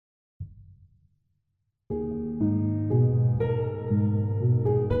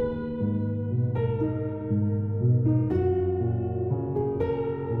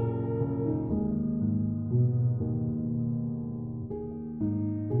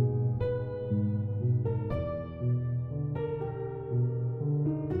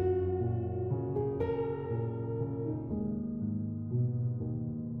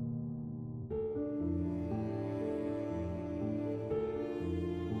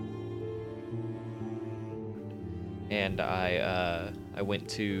and I went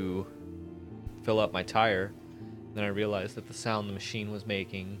to fill up my tire. Then I realized that the sound the machine was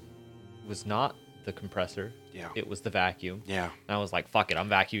making was not the compressor. Yeah. It was the vacuum. Yeah. And I was like, fuck it, I'm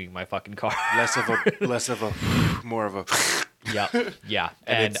vacuuming my fucking car. More of a. Yep. Yeah.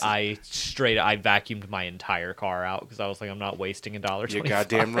 And I vacuumed my entire car out because I was like, I'm not wasting $1.25. You're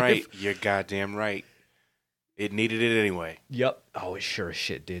goddamn right. You're goddamn right. It needed it anyway. Yep. Oh, it sure as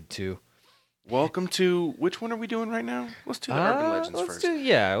shit did too. Welcome to, which one are we doing right now? Let's do the Urban Legends first.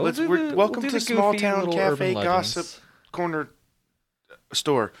 Welcome to Small Town Cafe Gossip Legends. Corner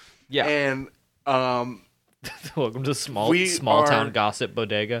store. Yeah. And welcome to Small Town Gossip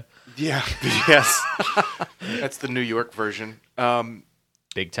Bodega. Yeah. Yes. That's the New York version.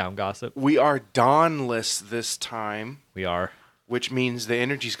 Big Town Gossip. We are dawnless this time. We are. Which means the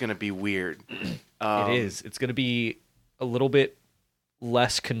energy's going to be weird. It is. It's going to be a little bit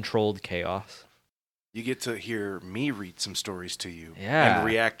less controlled chaos. You get to hear me read some stories to you. Yeah. And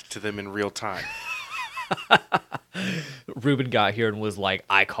react to them in real time. Rubin got here and was like,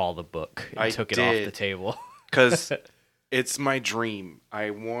 I call the book. And took it off the table. Because it's my dream. I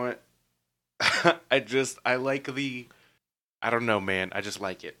don't know, man. I just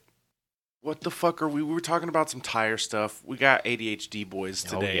like it. What the fuck we were talking about some tire stuff. We got ADHD boys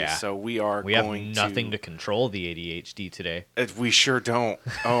today. Yeah. So we have nothing to control the ADHD today. We sure don't.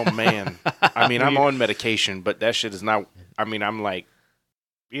 Oh, man. I mean, I'm on medication, but that shit is not, I mean, I'm like,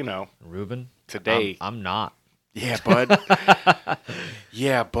 Rubin? Today. I'm not. Yeah, bud.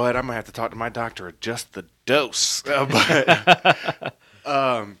 Yeah, bud. I'm going to have to talk to my doctor, adjust the dose. I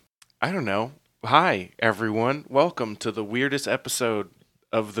don't know. Hi, everyone. Welcome to the weirdest episode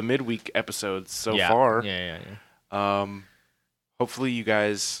of the midweek episodes so far. Yeah. Hopefully you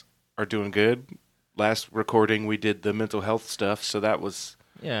guys are doing good. Last recording we did the mental health stuff, so that was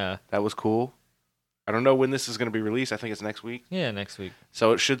cool. I don't know when this is going to be released. I think it's next week. Yeah, next week.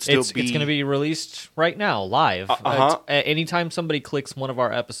 So it should still be... It's going to be released right now, live. Anytime somebody clicks one of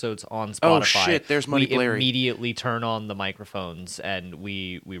our episodes on Spotify... Oh, shit, there's Money Blaring. We immediately turn on the microphones and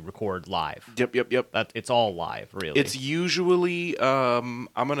we record live. Yep. It's all live, really. It's usually... I'm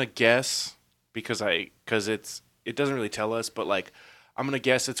going to guess, because it doesn't really tell us, but I'm going to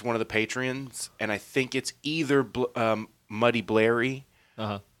guess it's one of the Patreons, and I think it's either Muddy Blairy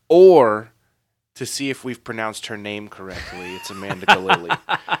or... To see if we've pronounced her name correctly, it's Amanda Galili.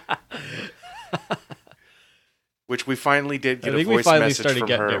 Which we finally did get a voice message from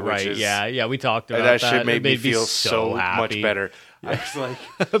her. Right. Yeah, we talked about that. That shit made me feel so much better. Yeah. I was like,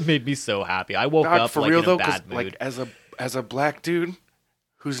 it made me so happy. I woke up for real, in a bad mood. As a black dude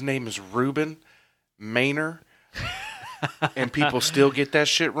whose name is Rubin Maynor, and people still get that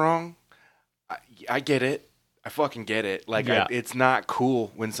shit wrong, I get it. I fucking get it. It's not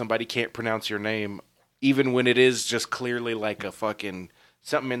cool when somebody can't pronounce your name, even when it is just clearly like a fucking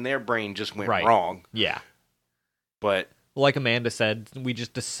something in their brain just went wrong. Yeah. But like Amanda said, we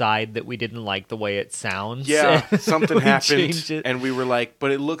just decide that we didn't like the way it sounds. Yeah, something happened, and we were like, but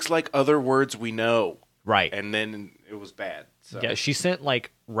it looks like other words we know. Right. And then it was bad. So. Yeah, she sent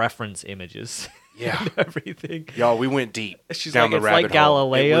reference images. Yeah. And everything. Y'all, we went deep. She's down like, the rabbit it's like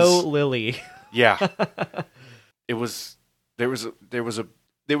Galileo Lily. Yeah. There was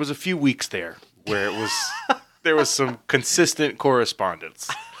a few weeks there where there was some consistent correspondence.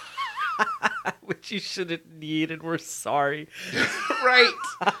 Which you shouldn't need, and we're sorry. Right.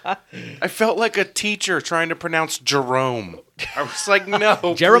 I felt like a teacher trying to pronounce Jerome. I was like,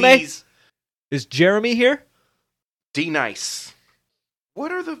 no, Jeremy? Please. Is Jeremy here? D-nice.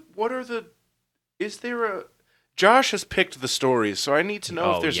 Josh has picked the stories, so I need to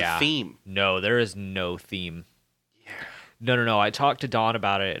know if there's a theme. No, there is no theme. No. I talked to Dawn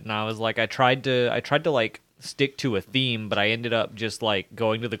about it, and I was like, I tried to stick to a theme, but I ended up just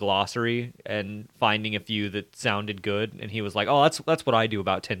going to the glossary and finding a few that sounded good. And he was like, "Oh, that's what I do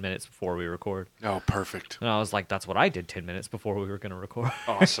about 10 minutes before we record." Oh, perfect. And I was like, "That's what I did 10 minutes before we were going to record."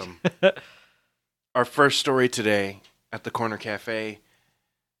 Awesome. Our first story today at the Corner Cafe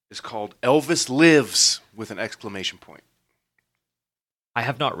is called "Elvis Lives" with an exclamation point. I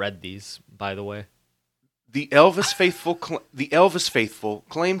have not read these, by the way. The Elvis faithful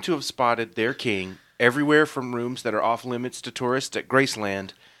claim to have spotted their king everywhere from rooms that are off limits to tourists at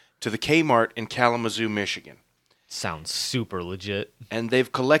Graceland to the Kmart in Kalamazoo, Michigan. Sounds super legit. And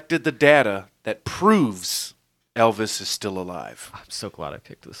they've collected the data that proves Elvis is still alive. I'm so glad I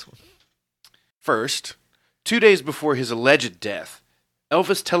picked this one. First, 2 days before his alleged death,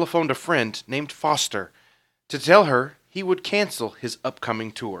 Elvis telephoned a friend named Foster to tell her he would cancel his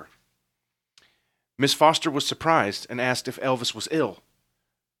upcoming tour. Miss Foster was surprised and asked if Elvis was ill.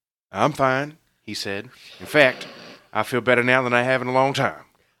 "I'm fine," he said. "In fact, I feel better now than I have in a long time.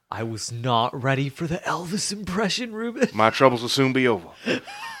 I was not ready for the Elvis impression, Reuben. My troubles will soon be over.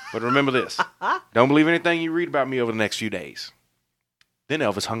 But remember this. Don't believe anything you read about me over the next few days. Then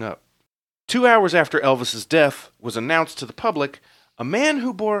Elvis hung up. 2 hours after Elvis's death was announced to the public, a man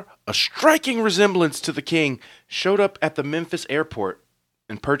who bore a striking resemblance to the king showed up at the Memphis airport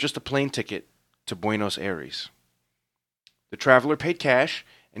and purchased a plane ticket to Buenos Aires. The traveler paid cash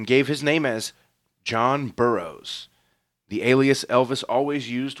and gave his name as John Burroughs, the alias Elvis always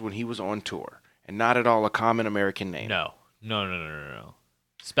used when he was on tour, and not at all a common American name. No.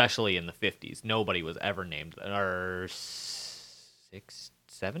 Especially in the 50s. Nobody was ever named. Or 6,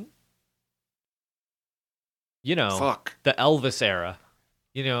 7? You know, Fuck. The Elvis era.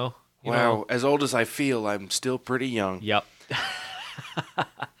 You know. Wow, as old as I feel, I'm still pretty young. Yep.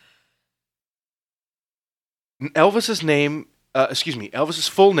 Elvis's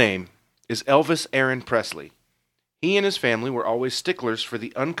full name is Elvis Aaron Presley. He and his family were always sticklers for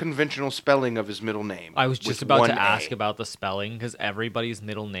the unconventional spelling of his middle name. I was just about to ask about the spelling, because everybody's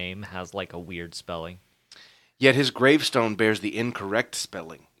middle name has like a weird spelling. Yet his gravestone bears the incorrect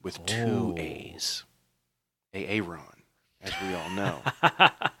spelling with 2 A's. Aaron, as we all know.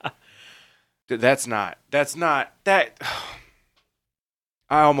 That's not. I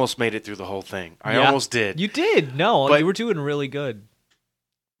almost made it through the whole thing. I almost did. You did. No, but, you were doing really good.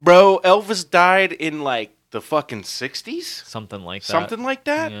 Bro, Elvis died in like the fucking 60s? Something like that. Something like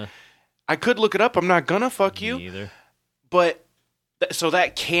that? Yeah. I could look it up. I'm not gonna. Fuck you. Me either. But, so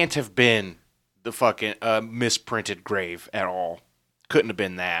that can't have been the fucking misprinted grave at all. Couldn't have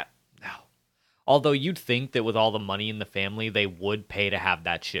been that. No. Although you'd think that with all the money in the family, they would pay to have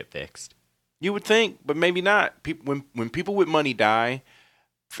that shit fixed. You would think, but maybe not. When people with money die,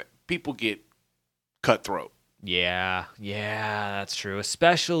 people get cutthroat. Yeah, that's true.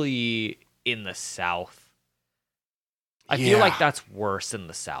 Especially in the South. I feel like that's worse in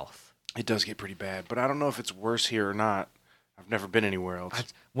the South. It does get pretty bad, but I don't know if it's worse here or not. I've never been anywhere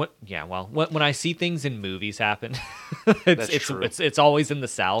else. When I see things in movies happen, true. It's always in the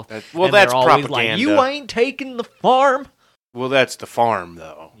South. That's always propaganda. Like, you ain't taking the farm. Well, that's the farm,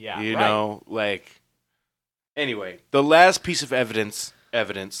 though. Yeah, you right. know, like. Anyway, the last piece of evidence.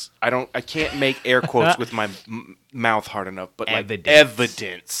 I can't make air quotes with my mouth hard enough, but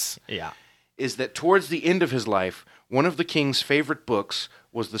evidence. Yeah, is that towards the end of his life, one of the king's favorite books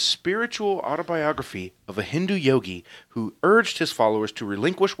was the spiritual autobiography of a Hindu yogi who urged his followers to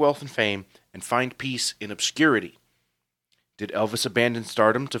relinquish wealth and fame and find peace in obscurity. Did Elvis abandon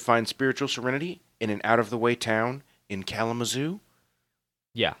stardom to find spiritual serenity in an out-of-the-way town in Kalamazoo?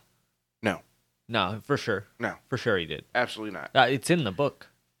 Yeah. No, for sure. No. For sure he did. Absolutely not. It's in the book.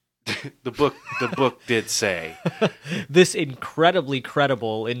 The book did say. This incredibly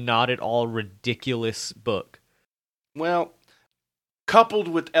credible and not at all ridiculous book. Well, coupled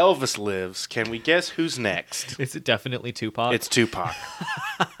with Elvis Lives, can we guess who's next? Is it definitely Tupac? It's Tupac.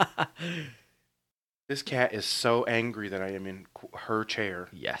 This cat is so angry that I am in her chair.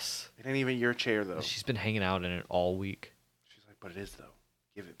 Yes. It ain't even your chair, though. She's been hanging out in it all week. She's like, but it is, though.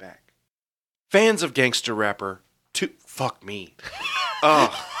 Give it back. Fans of gangster rapper fuck me.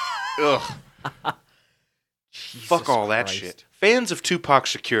 Ugh. Fuck all that shit. Fans of Tupac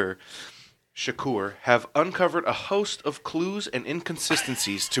Shakur have uncovered a host of clues and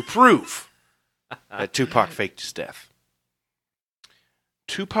inconsistencies to prove that Tupac faked his death.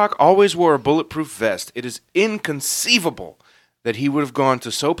 Tupac always wore a bulletproof vest. It is inconceivable that he would have gone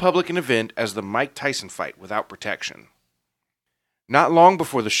to so public an event as the Mike Tyson fight without protection. Not long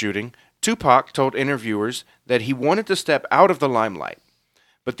before the shooting, Tupac told interviewers that he wanted to step out of the limelight.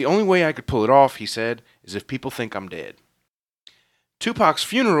 But the only way I could pull it off, he said, is if people think I'm dead. Tupac's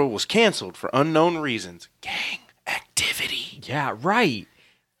funeral was canceled for unknown reasons. Gang activity. Yeah, right.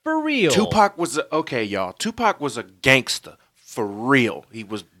 For real. Tupac was Tupac was a gangster. For real. He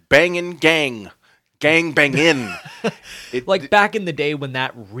was banging gang banging. Like back in the day when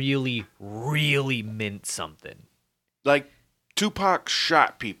that really, really meant something. Like Tupac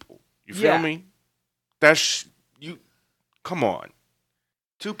shot people. You feel me? Come on.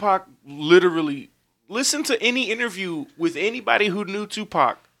 Tupac literally, listen to any interview with anybody who knew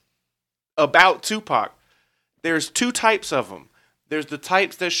Tupac about Tupac. There's 2 types of them. There's the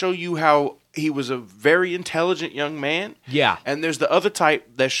types that show you how he was a very intelligent young man. Yeah. And there's the other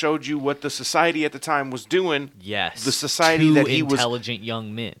type that showed you what the society at the time was doing. Yes. The society that he was. 2 intelligent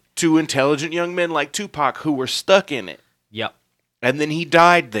young men. 2 intelligent young men like Tupac who were stuck in it. Yep. And then he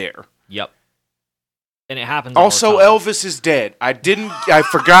died there. Yep. And it happens Also, all the time. Elvis is dead. I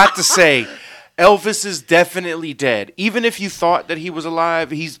forgot to say, Elvis is definitely dead. Even if you thought that he was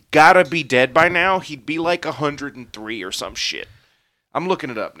alive, he's gotta be dead by now. He'd be like 103 or some shit. I'm looking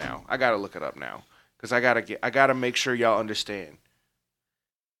it up now. I gotta look it up now because I gotta make sure y'all understand.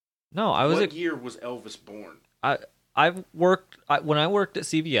 No, What year was Elvis born? When I worked at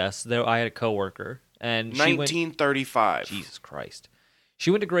CVS. There, I had a coworker, and 1935. Jesus Christ,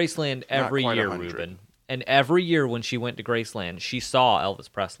 she went to Graceland every year, 100. Ruben, and every year when she went to Graceland, she saw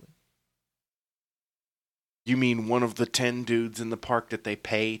Elvis Presley. You mean one of the 10 dudes in the park that they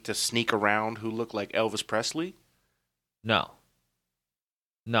pay to sneak around who look like Elvis Presley? No,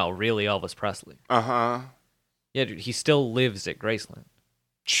 really, Elvis Presley. Uh-huh. Yeah, dude, he still lives at Graceland.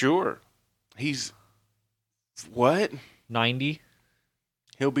 Sure. He's... what? 90?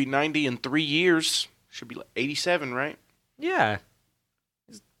 He'll be 90 in 3 years. Should be like 87, right? Yeah.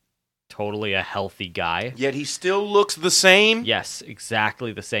 He's totally a healthy guy. Yet he still looks the same? Yes,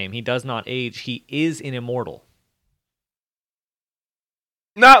 exactly the same. He does not age. He is an immortal.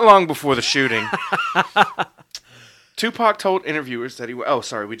 Not long before the shooting, Tupac told interviewers that he... oh,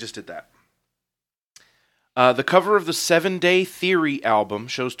 sorry, we just did that. The cover of the 7 Day Theory album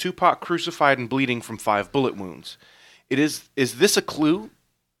shows Tupac crucified and bleeding from 5 bullet wounds. Is this a clue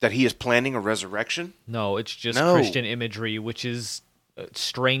that he is planning a resurrection? No, it's just Christian imagery, which is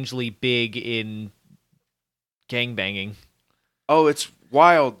strangely big in gangbanging. Oh, it's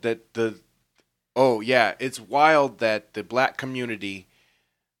wild that the... oh, yeah, it's wild that the black community,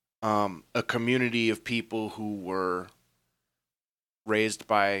 a community of people who were raised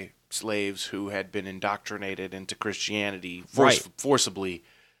by slaves who had been indoctrinated into Christianity forcibly,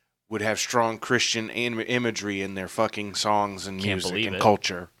 would have strong Christian imagery in their fucking songs and music and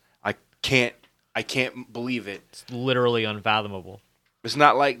culture. I can't believe it. It's literally unfathomable. It's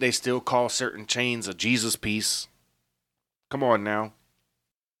not like they still call certain chains a Jesus piece. Come on now.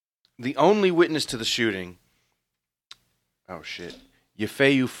 The only witness to the shooting... oh shit.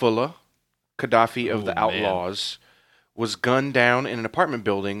 Yefeyu Fuller, Gaddafi of the Outlaws, was gunned down in an apartment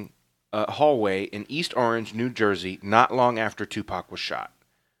building hallway in East Orange, New Jersey, not long after Tupac was shot.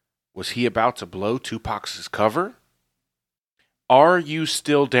 Was he about to blow Tupac's cover? Are You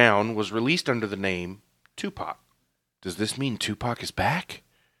Still Down was released under the name Tupac. Does this mean Tupac is back?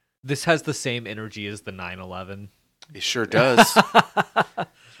 This has the same energy as the 9/11. It sure does. That's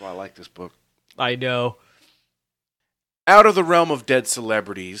why I like this book. I know. Out of the realm of dead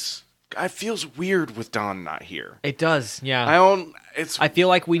celebrities... it feels weird with Don not here. It does, yeah. I feel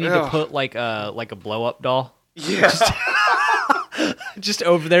like we need to put like a blow up doll. Yeah. Just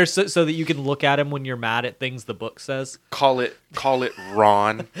over there so that you can look at him when you're mad at things the book says. Call it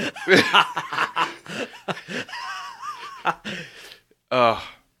Ron.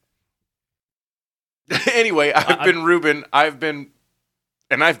 Anyway, I've been Rubin. I've been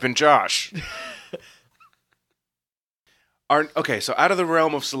Josh. Okay, so out of the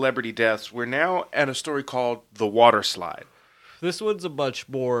realm of celebrity deaths, we're now at a story called The Water Slide. This one's a much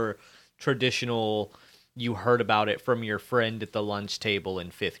more traditional, you heard about it from your friend at the lunch table in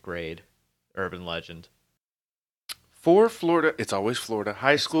 5th grade, urban legend. 4 Florida, it's always Florida,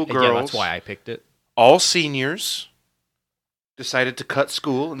 high school girls. Yeah, that's why I picked it. All seniors decided to cut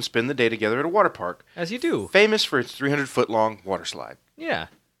school and spend the day together at a water park. As you do. Famous for its 300-foot-long water slide. Yeah.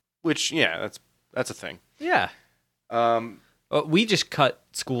 Which, yeah, that's a thing. Yeah. We just cut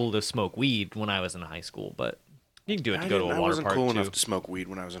school to smoke weed when I was in high school, but you can do it to go to a water park, I wasn't cool too. enough to smoke weed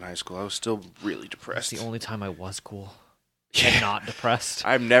when I was in high school. I was still really depressed. It's the only time I was cool and not depressed.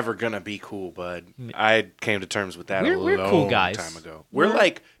 I'm never going to be cool, bud. I came to terms with that we're cool guys. Time ago. We're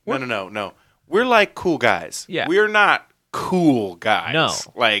no. We're like cool guys. Yeah. We're not cool guys. No.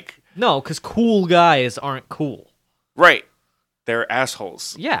 No, because cool guys aren't cool. Right. They're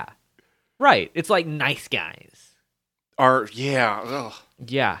assholes. Yeah. Right. It's like nice guys.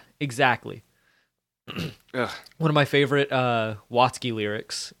 Yeah, exactly. One of my favorite Watsky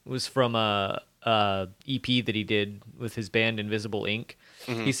lyrics was from a EP that he did with his band Invisible Ink.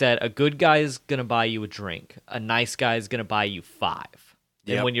 Mm-hmm. He said, "A good guy is gonna buy you a drink. A nice guy is gonna buy you 5.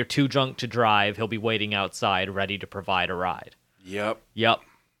 Yep. And when you're too drunk to drive, he'll be waiting outside, ready to provide a ride." Yep. Yeah,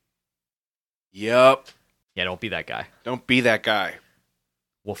 don't be that guy. Don't be that guy.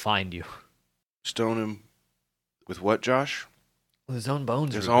 We'll find you. Stone him. With what, Josh? With his own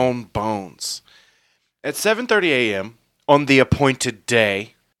bones. His own bones. At 7:30 a.m. on the appointed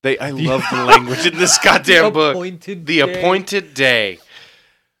day, I love the language in this goddamn book. Appointed day.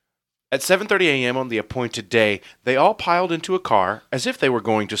 At 7:30 a.m. on the appointed day, they all piled into a car as if they were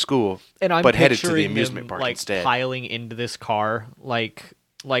going to school, and I'm but headed to the amusement park like instead. Piling into this car like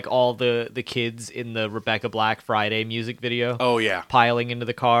like all the kids in the Rebecca Black Friday music video. Oh yeah. Piling into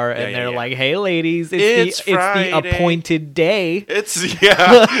the car, and they're yeah. like, "Hey, ladies, It's the appointed day." It's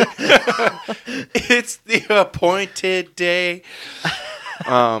it's the appointed day.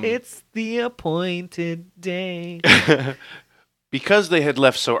 It's the appointed day. Because they had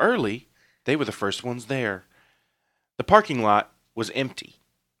left so early, they were the first ones there. The parking lot was empty.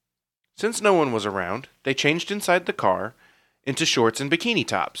 Since no one was around, they changed inside the car into shorts and bikini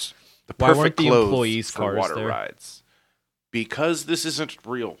tops. The Why perfect weren't the clothes employees' for cars water there? rides. Because this isn't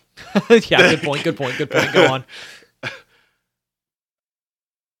real. Yeah, good point. Go on.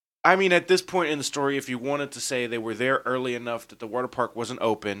 I mean, at this point in the story, if you wanted to say they were there early enough that the water park wasn't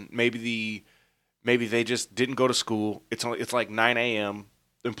open, maybe they just didn't go to school. It's like 9 a.m.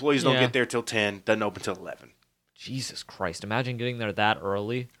 The employees don't get there till 10. Doesn't open till 11. Jesus Christ! Imagine getting there that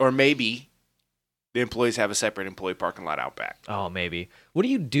early. Or maybe the employees have a separate employee parking lot out back. Oh, maybe. What do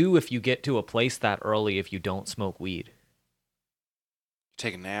you do if you get to a place that early if you don't smoke weed?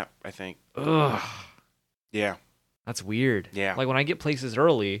 Take a nap, I think. Ugh, Yeah. that's weird. Yeah. Like when I get places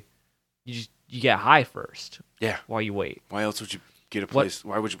early, you get high first. Yeah. While you wait. Why else would you get a place?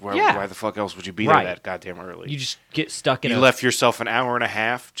 Why the fuck else would you be Right. there that goddamn early? You just get stuck in You left yourself an hour and a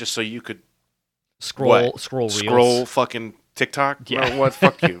half just so you could scroll reels. Scroll fucking TikTok? Yeah. Or what?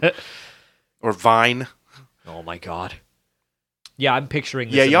 Fuck you. Or Vine. Oh my god. Yeah, I'm picturing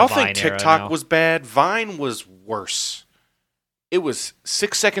this. Yeah, in y'all the think Vine era TikTok now. was bad? Vine was worse. It was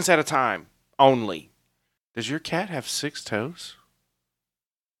 6 seconds at a time only. Does your cat have 6 toes?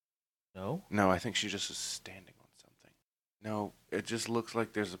 No? No, I think she just is standing on something. No, it just looks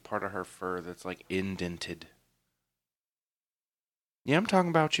like there's a part of her fur that's like indented. Yeah, I'm talking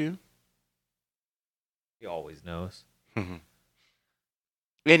about you. He always knows.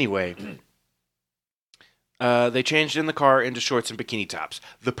 Anyway, they changed in the car into shorts and bikini tops.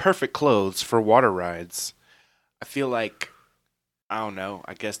 The perfect clothes for water rides. I feel like, I don't know,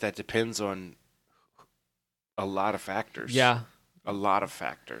 I guess that depends on a lot of factors. Yeah. A lot of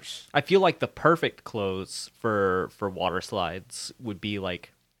factors. I feel like the perfect clothes for water slides would be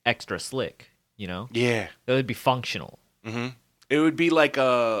like extra slick, you know? Yeah. It would be functional. Mm-hmm. It would be like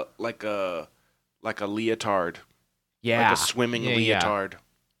a leotard. Yeah. Like a swimming leotard.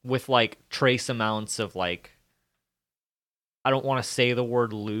 With like trace amounts of like, I don't want to say the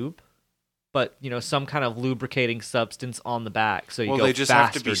word lube, but you know, some kind of lubricating substance on the back, so you go they just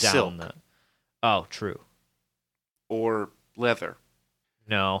faster have to be down silk. the. Oh, true. Or leather.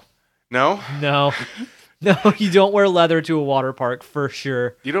 No, No? no, you don't wear leather to a water park for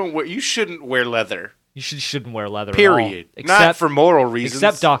sure. You shouldn't wear leather. You shouldn't wear leather. Period. At all, Not except, for moral reasons.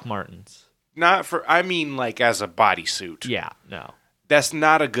 except Doc Martens. Not for, I mean like as a bodysuit. Yeah, no, That's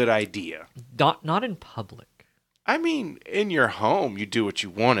not a good idea. not in public. I mean, in your home, you do what you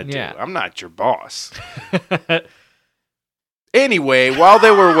want to do. Yeah. I'm not your boss. Anyway, while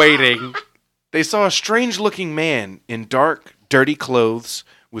they were waiting, they saw a strange-looking man in dark, dirty clothes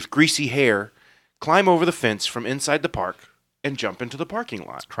with greasy hair climb over the fence from inside the park and jump into the parking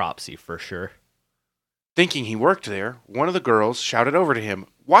lot. Cropsy for sure. Thinking he worked there, one of the girls shouted over to him,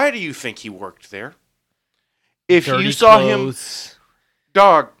 "Why do you think he worked there? If Dirty you saw clothes.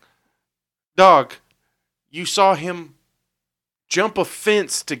 him, dog, you saw him jump a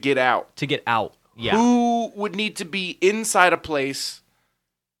fence to get out. To get out. Yeah. Who would need to be inside a place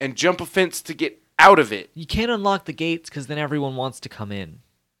and jump a fence to get out of it? You can't unlock the gates because then everyone wants to come in.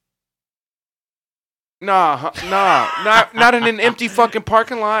 Nah, not in an empty fucking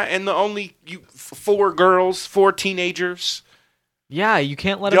parking lot and the only 4 teenagers. Yeah, you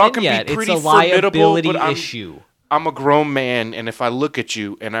can't let Y'all them can in be yet. It's pretty a formidable, liability but issue. I'm a grown man, and if I look at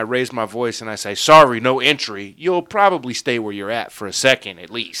you and I raise my voice and I say, "Sorry, no entry," you'll probably stay where you're at for a second at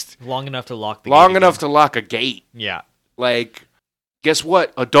least. Long enough to lock the gate. Long enough to lock a gate. Yeah. Like, guess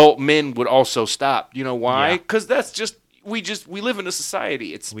what? Adult men would also stop. You know why? Yeah. Because that's just we live in a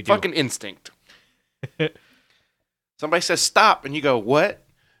society. It's We do. fucking instinct. Somebody says stop, and you go, "What?"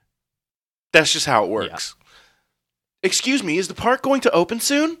 That's just how it works. Excuse me, is the park going to open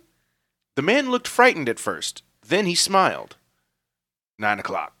soon? The man looked frightened at first. Then he smiled. 9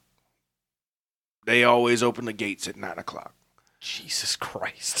 o'clock. They always open the gates at 9 o'clock. Jesus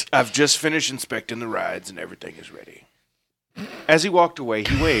Christ. I've just finished inspecting the rides and everything is ready. As he walked away,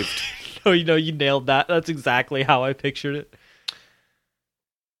 he waved. Oh, you nailed that. That's exactly how I pictured it.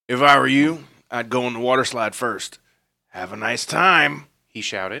 If I were you, I'd go on the water slide first. Have a nice time, he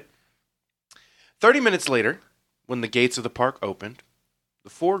shouted. 30 minutes later, when the gates of the park opened, the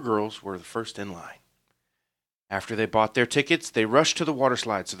 4 girls were the first in line. After they bought their tickets, they rushed to the water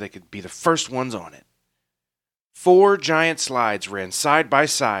slide so they could be the first ones on it. 4 giant slides ran side by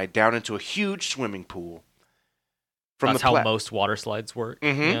side down into a huge swimming pool. That's how most water slides work.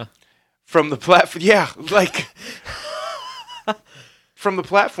 Mm-hmm. Yeah. From the platform, from the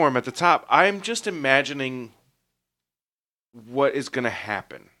platform at the top, I'm just imagining what is going to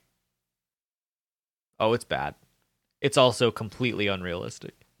happen. Oh, it's bad. It's also completely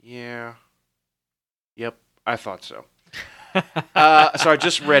unrealistic. Yeah. Yep, I thought so. So I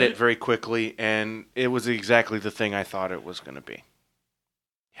just read it very quickly, and it was exactly the thing I thought it was going to be.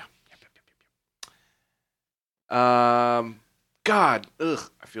 Yeah. Yep. God,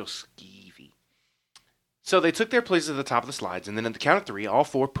 I feel skeevy. So they took their places at the top of the slides, and then at the count of 3, all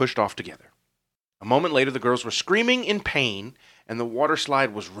 4 pushed off together. A moment later, the girls were screaming in pain, and the water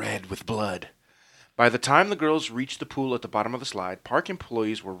slide was red with blood. By the time the girls reached the pool at the bottom of the slide, park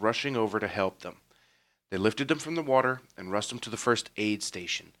employees were rushing over to help them. They lifted them from the water and rushed them to the first aid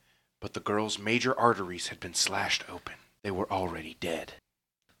station, but the girls' major arteries had been slashed open. They were already dead.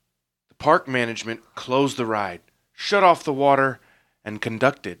 The park management closed the ride, shut off the water, and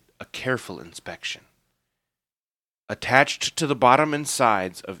conducted a careful inspection. Attached to the bottom and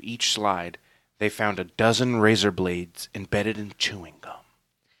sides of each slide, they found a dozen razor blades embedded in chewing gum.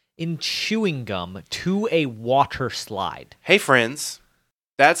 In chewing gum to a water slide. Hey, friends,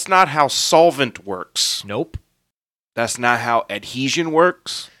 that's not how solvent works. Nope. That's not how adhesion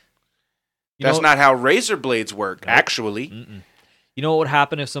works. That's not how razor blades work, actually. Mm-mm. You know what would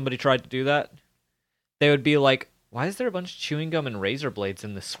happen if somebody tried to do that? They would be like, why is there a bunch of chewing gum and razor blades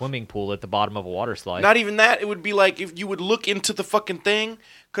in the swimming pool at the bottom of a water slide? Not even that. It would be like if you would look into the fucking thing.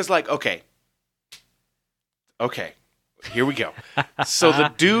 Because, like, okay, here we go. So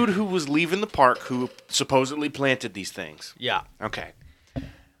the dude who was leaving the park, who supposedly planted these things. Yeah. Okay.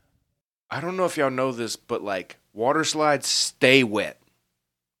 I don't know if y'all know this, but, like, water slides stay wet.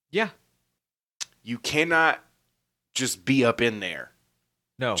 Yeah. You cannot just be up in there.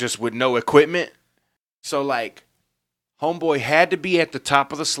 No. Just with no equipment. So, like, homeboy had to be at the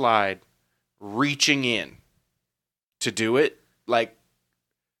top of the slide reaching in to do it. Like,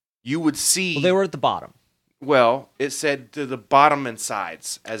 you would see. Well, they were at the bottom. Well, it said to the bottom and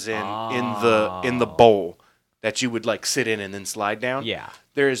sides, as in in the bowl that you would, like, sit in and then slide down. Yeah.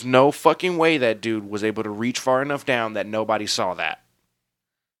 There is no fucking way that dude was able to reach far enough down that nobody saw that.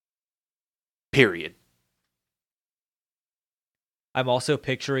 Period. I'm also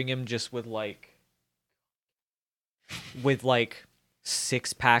picturing him just with like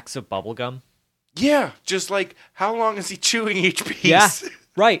 6 packs of bubble gum. Yeah, just like, how long is he chewing each piece? Yeah,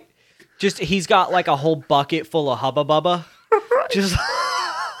 right. Just, he's got like a whole bucket full of Hubba Bubba. Right. Just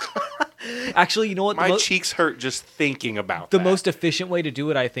actually, you know what? My cheeks hurt just thinking about that. The most efficient way to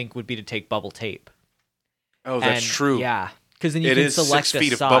do it, I think, would be to take bubble tape. Oh, that's true. Yeah, because then you can select the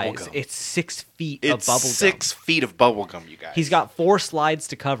size. It's 6 feet of bubble gum. It's 6 feet of bubble gum, you guys. He's got 4 slides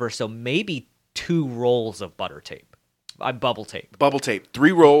to cover, so maybe 2 rolls of butter tape. Bubble tape. Bubble tape.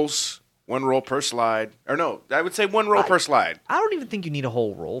 3 rolls. 1 roll per slide. Or no, I would say 1 roll per slide. I don't even think you need a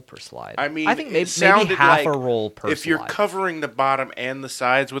whole roll per slide. I mean, I think maybe half a roll per slide. If you're covering the bottom and the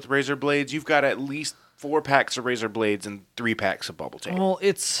sides with razor blades, you've got at least 4 packs of razor blades and 3 packs of bubble tape. Well,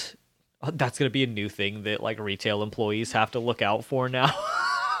 that's going to be a new thing that like retail employees have to look out for now.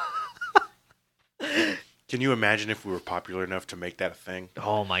 Can you imagine if we were popular enough to make that a thing?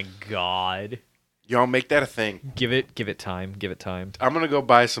 Oh my god. Y'all make that a thing. Give it time. Give it time. I'm going to go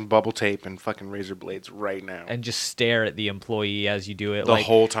buy some bubble tape and fucking razor blades right now. And just stare at the employee as you do it. The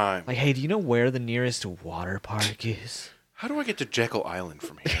whole time. Like, hey, do you know where the nearest water park is? How do I get to Jekyll Island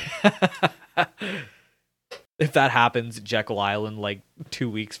from here? If that happens at Jekyll Island like 2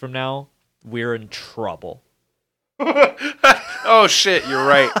 weeks from now, we're in trouble. Oh, shit, you're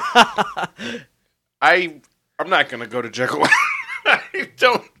right. I'm not going to go to Jekyll Island. I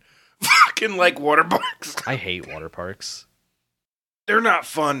don't fucking like water parks. I hate water parks. They're not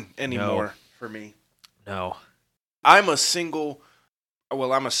fun anymore for me. No. I'm a single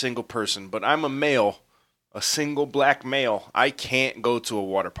person, but I'm a male, a single black male. I can't go to a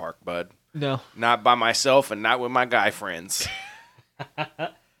water park, bud. No. Not by myself and not with my guy friends.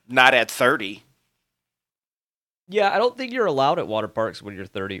 Not at 30. Yeah, I don't think you're allowed at water parks when you're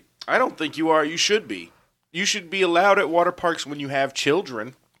 30. I don't think you are. You should be. You should be allowed at water parks when you have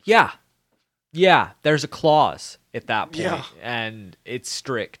children. Yeah. Yeah, there's a clause at that point, Yeah. and it's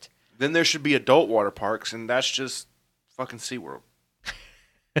strict. Then there should be adult water parks, and that's just fucking SeaWorld.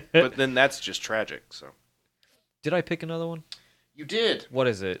 But then that's just tragic, so. Did I pick another one? You did. What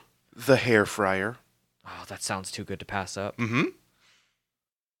is it? The hair fryer. Oh, that sounds too good to pass up. Mm-hmm.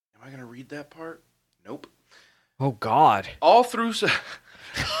 Am I going to read that part? Nope. Oh, God. All through...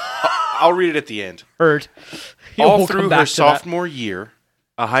 I'll read it at the end. Heard. All We'll through come back her to that. sophomore year,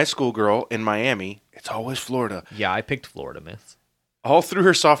 a high school girl in Miami, it's always Florida. Yeah, I picked Florida myths. All through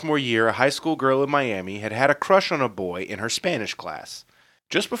her sophomore year, a high school girl in Miami had a crush on a boy in her Spanish class.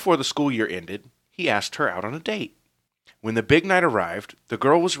 Just before the school year ended, he asked her out on a date. When the big night arrived, the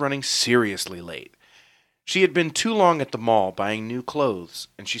girl was running seriously late. She had been too long at the mall buying new clothes,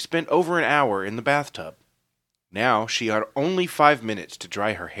 and she spent over an hour in the bathtub. Now she had only 5 minutes to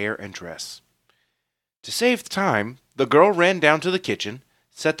dry her hair and dress. To save time, the girl ran down to the kitchen,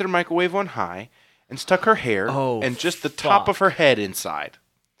 set their microwave on high, and stuck her hair and just the top of her head inside.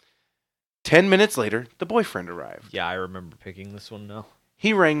 10 minutes later, the boyfriend arrived. Yeah, I remember picking this one now.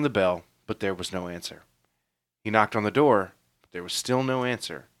 He rang the bell, but there was no answer. He knocked on the door, but there was still no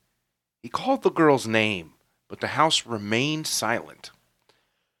answer. He called the girl's name, but the house remained silent.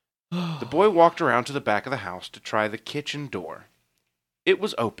 The boy walked around to the back of the house to try the kitchen door. It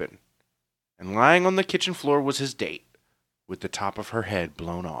was open, and lying on the kitchen floor was his date, with the top of her head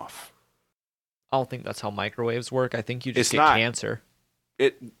blown off. I don't think that's how microwaves work. I think you just It's get not. cancer.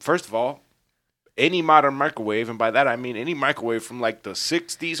 First of all, any modern microwave, and by that I mean any microwave from like the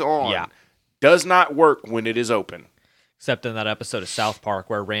 60s on, does not work when it is open. Except in that episode of South Park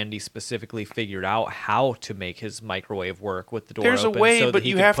where Randy specifically figured out how to make his microwave work with the door There's open. a way, so that but he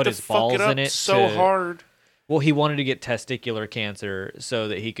you could have put to his fuck balls it up in it so hard. Well, he wanted to get testicular cancer so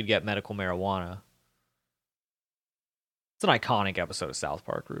that he could get medical marijuana. It's an iconic episode of South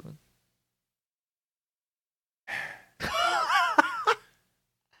Park, Ruben.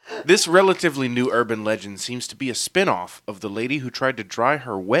 This relatively new urban legend seems to be a spin-off of the lady who tried to dry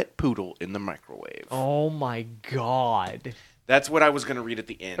her wet poodle in the microwave. Oh my God. That's what I was going to read at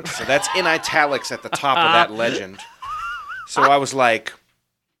the end. So that's in italics at the top of that legend. So I was like,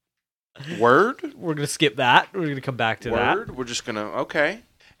 word? We're going to skip that. We're going to come back to that. Word? We're just going to, okay.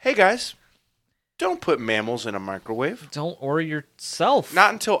 Hey guys, don't put mammals in a microwave. Don't order yourself.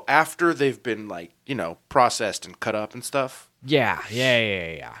 Not until after they've been like, processed and cut up and stuff. Yeah.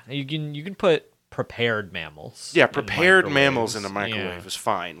 You can put prepared mammals. Yeah, prepared mammals in a microwave is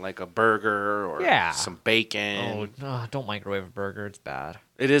fine, like a burger or some Oh, bacon. no, don't microwave a burger. It's bad.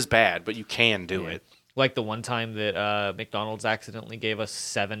 It is bad, but you can do it. Like the one time that McDonald's accidentally gave us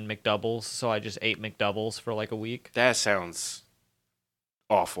 7 McDoubles, so I just ate McDoubles for like a week. That sounds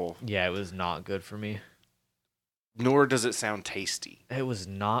awful. Yeah, it was not good for me. Nor does it sound tasty. It was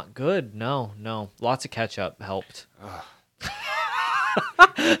not good. No. Lots of ketchup helped.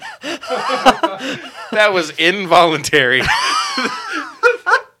 That was involuntary.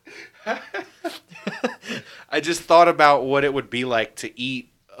 I just thought about what it would be like to eat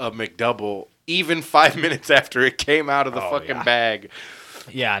a McDouble even 5 minutes after it came out of the fucking bag.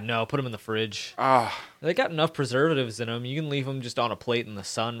 Yeah, no, put them in the fridge. They got enough preservatives in them. You can leave them just on a plate in the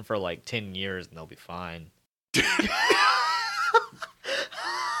sun for like 10 years and they'll be fine.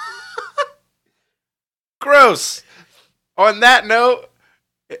 Gross. On that note,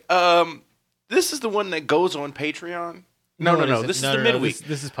 this is the one that goes on Patreon. No. This is the midweek.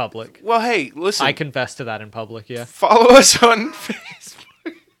 This is public. Well, hey, listen. I confess to that in public, yeah. Follow us on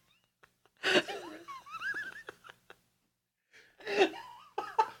Facebook.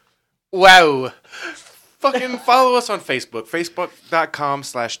 Wow. Fucking follow us on Facebook.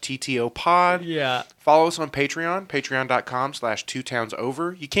 Facebook.com/TTOpod. Yeah. Follow us on Patreon.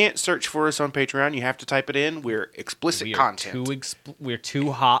 Patreon.com/2townsover. You can't search for us on Patreon. You have to type it in. We're explicit content. We're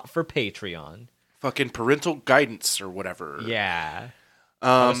too hot for Patreon. Fucking parental guidance or whatever. Yeah.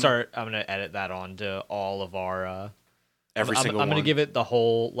 I'm gonna edit that on to all of our every single one. I'm gonna give it the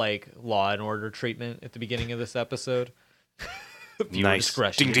whole like Law and Order treatment at the beginning of this episode. Viewer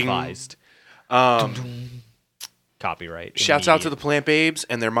discretion advised. Copyright. Shouts out to the Plant Babes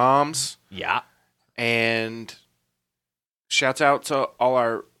and their moms. Yeah. And shouts out to all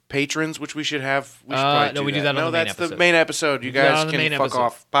our patrons, which we should have. We should we do that on the main episode. The main episode. You guys can fuck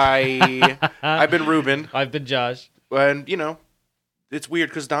off. Bye. I've been Ruben. I've been Josh. And, it's weird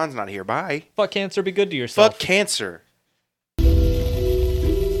because Don's not here. Bye. Fuck cancer, be good to yourself. Fuck cancer.